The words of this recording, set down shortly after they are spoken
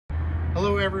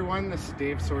Hello everyone, this is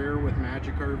Dave Sawyer with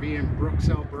Magic RV in Brooks,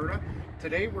 Alberta.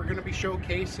 Today we're going to be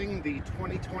showcasing the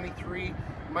 2023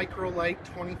 Microlite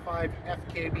 25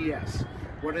 FKBS.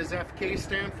 What does FK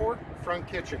stand for? Front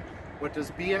kitchen. What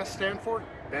does BS stand for?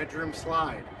 Bedroom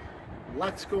slide.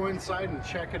 Let's go inside and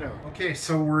check it out. Okay,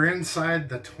 so we're inside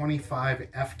the 25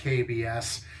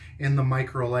 FKBS in the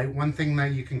Microlite. One thing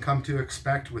that you can come to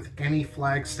expect with any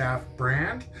Flagstaff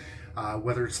brand,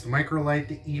 whether it's the Microlite,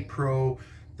 the E-Pro,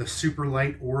 the Super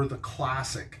Light, or the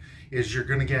Classic, is you're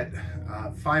going to get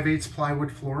 5/8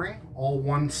 plywood flooring, all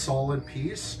one solid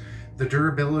piece. The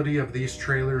durability of these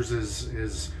trailers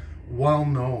is well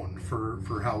known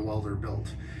for how well they're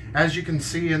built. As you can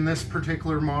see in this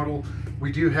particular model,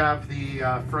 we do have the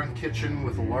front kitchen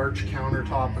with a large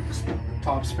countertop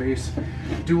top space,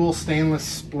 dual stainless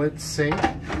split sink,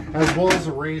 as well as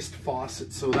a raised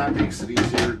faucet, so that makes it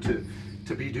easier to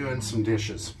be doing some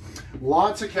dishes.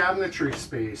 Lots of cabinetry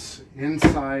space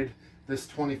inside this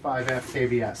 25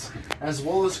 FKBS, as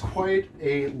well as quite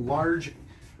a large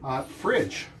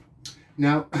fridge.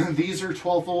 Now, these are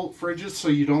 12-volt fridges, so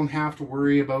you don't have to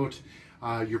worry about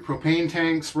your propane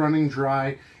tanks running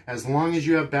dry. As long as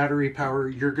you have battery power,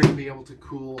 you're going to be able to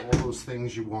cool all those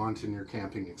things you want in your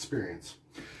camping experience.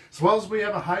 As well as we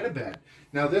have a hide-a-bed.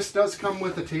 Now, this does come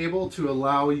with a table to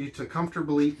allow you to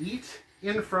comfortably eat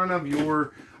in front of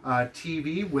your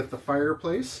TV with the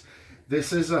fireplace.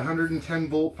 This is a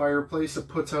 110-volt fireplace. It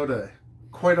puts out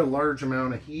quite a large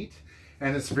amount of heat,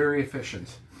 and it's very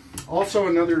efficient. Also,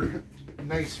 another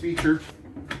nice feature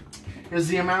is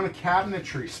the amount of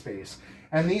cabinetry space.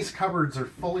 And these cupboards are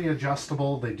fully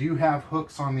adjustable. They do have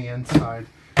hooks on the inside,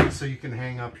 so you can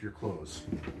hang up your clothes.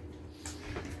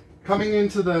 Coming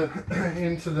into the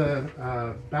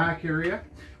back area,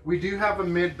 we do have a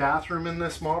mid bathroom in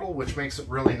this model, which makes it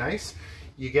really nice.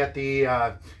 You get the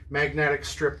magnetic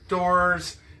strip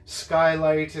doors,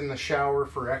 skylight in the shower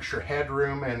for extra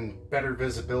headroom and better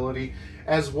visibility,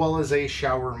 as well as a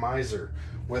shower miser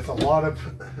with a lot of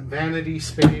vanity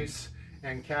space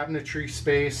and cabinetry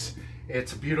space.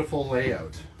 It's a beautiful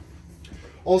layout.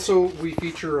 Also, we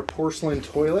feature a porcelain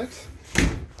toilet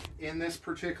in this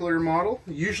particular model.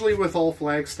 Usually with all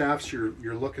Flagstaffs,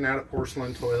 you're looking at a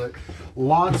porcelain toilet.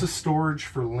 Lots of storage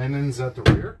for linens at the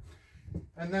rear.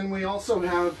 And then we also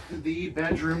have the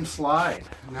bedroom slide.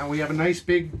 Now we have a nice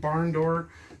big barn door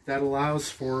that allows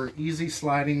for easy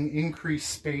sliding, increased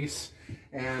space,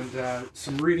 and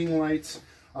some reading lights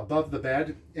above the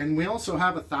bed. And we also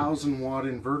have a 1,000-watt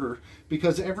inverter,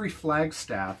 because every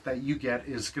Flagstaff that you get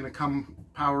is going to come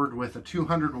powered with a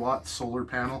 200-watt solar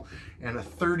panel and a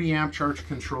 30-amp charge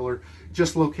controller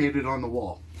just located on the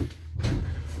wall.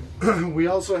 We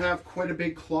also have quite a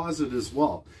big closet as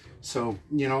well. So,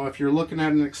 you know, if you're looking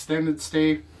at an extended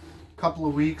stay, couple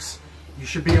of weeks, you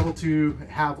should be able to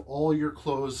have all your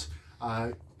clothes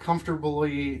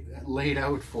comfortably laid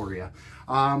out for you.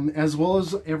 As well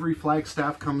as every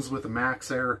Flagstaff comes with a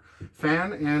Max Air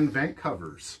fan and vent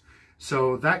covers.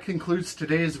 So that concludes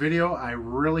today's video. I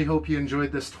really hope you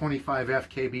enjoyed this 25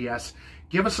 FKBS.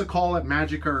 Give us a call at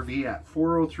Magic RV at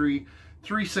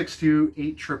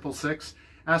 403-362-8666.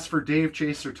 Ask for Dave,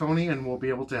 Chase, or Tony, and we'll be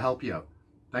able to help you out.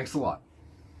 Thanks a lot.